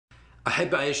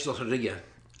أحب عيشة الحرية.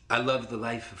 I love the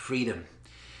life of freedom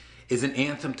is an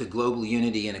anthem to global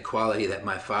unity and equality that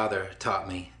my father taught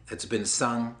me. It's been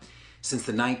sung since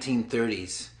the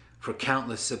 1930s for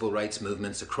countless civil rights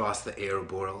movements across the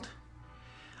Arab world.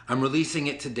 I'm releasing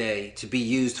it today to be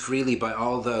used freely by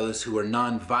all those who are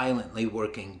non-violently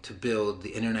working to build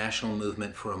the international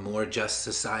movement for a more just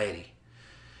society.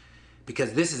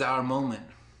 Because this is our moment.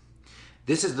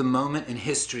 This is the moment in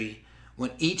history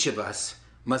when each of us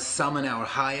must summon our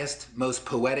highest, most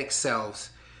poetic selves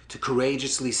to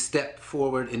courageously step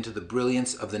forward into the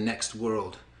brilliance of the next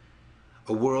world,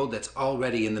 a world that's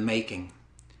already in the making.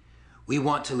 We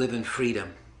want to live in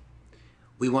freedom.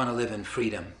 We want to live in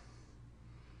freedom.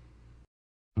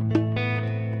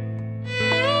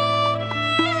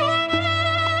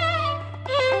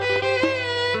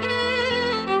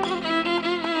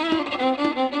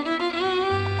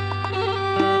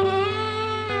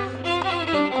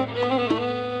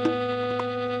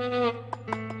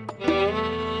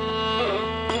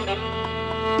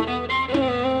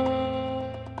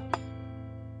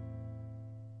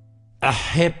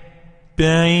 أحب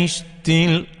عيشة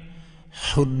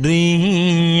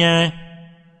الحرية،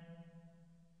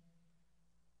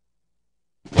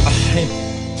 أحب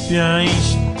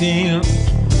عيشة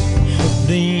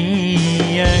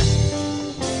الحرية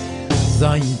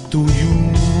زي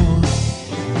الطيور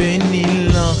بين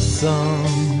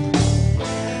الأغصان،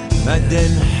 مدى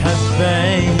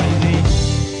حبايبي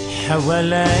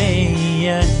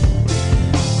حواليا،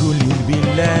 كل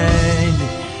البلاد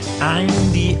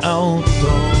عندي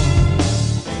أوطان،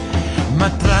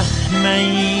 مطرح ما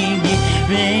يجي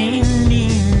بيني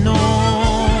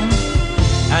النوم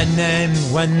أنام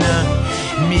وأنا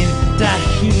مرتاح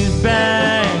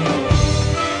البال،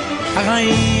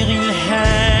 أغير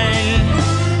الحال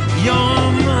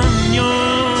يوم عن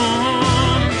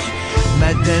يوم،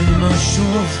 مادام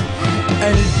أشوف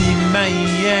قلبي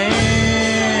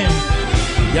ميال،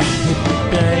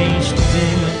 يحب عيشة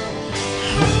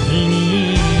الحرية،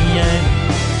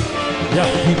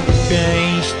 يحب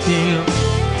عيشة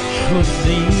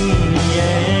الحرية.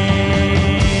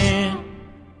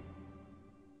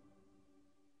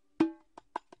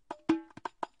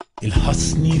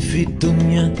 الحصن في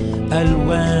الدنيا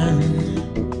ألوان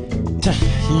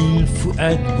تحيي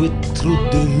الفؤاد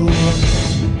وترد الروح،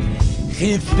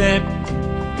 خفاف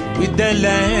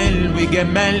ودلال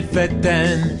وجمال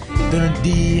فتان،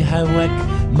 ترضي هواك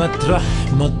مطرح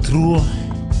ما تروح،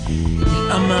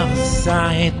 القمر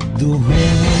ساعة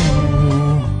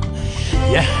ظهوره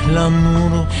يحلى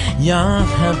نوره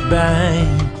يعرف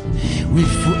بعيد،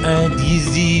 والفؤاد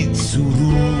يزيد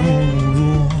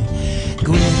سروره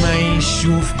كل ما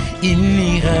يشوف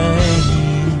اللي غايب،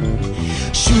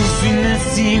 شوف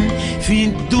النسيم في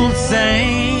الدور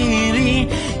سايري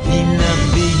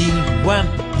ينبه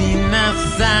الوقت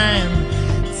نفسان،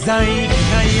 زي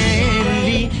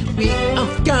خيالي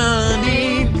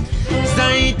وأفكاري،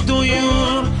 زي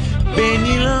الطيور بين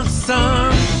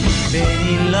الأغصان،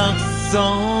 بين الأغصان.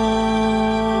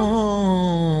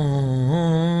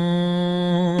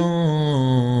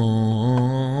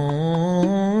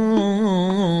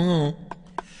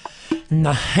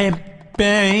 نحب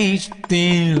عيشة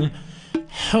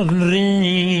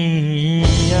الحرية.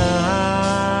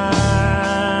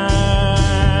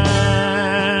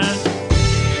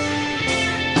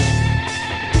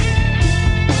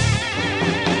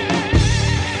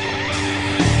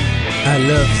 I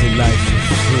love the life of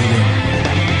freedom,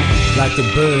 like the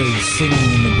birds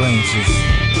singing in the branches.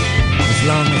 As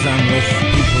long as I'm with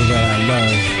people that I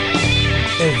love,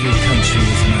 every country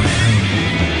is my home.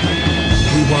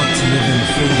 We want to live in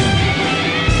freedom.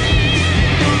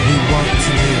 We want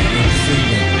to live in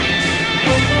freedom.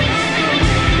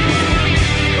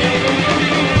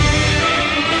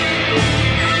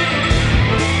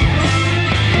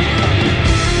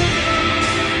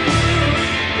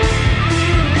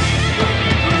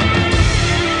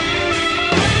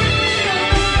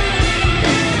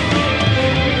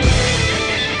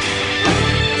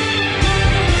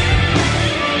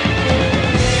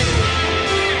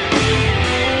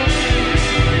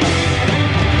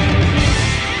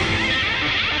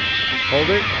 Hold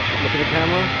it, look at the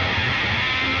camera.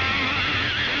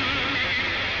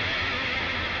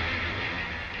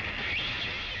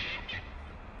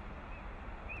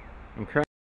 Okay.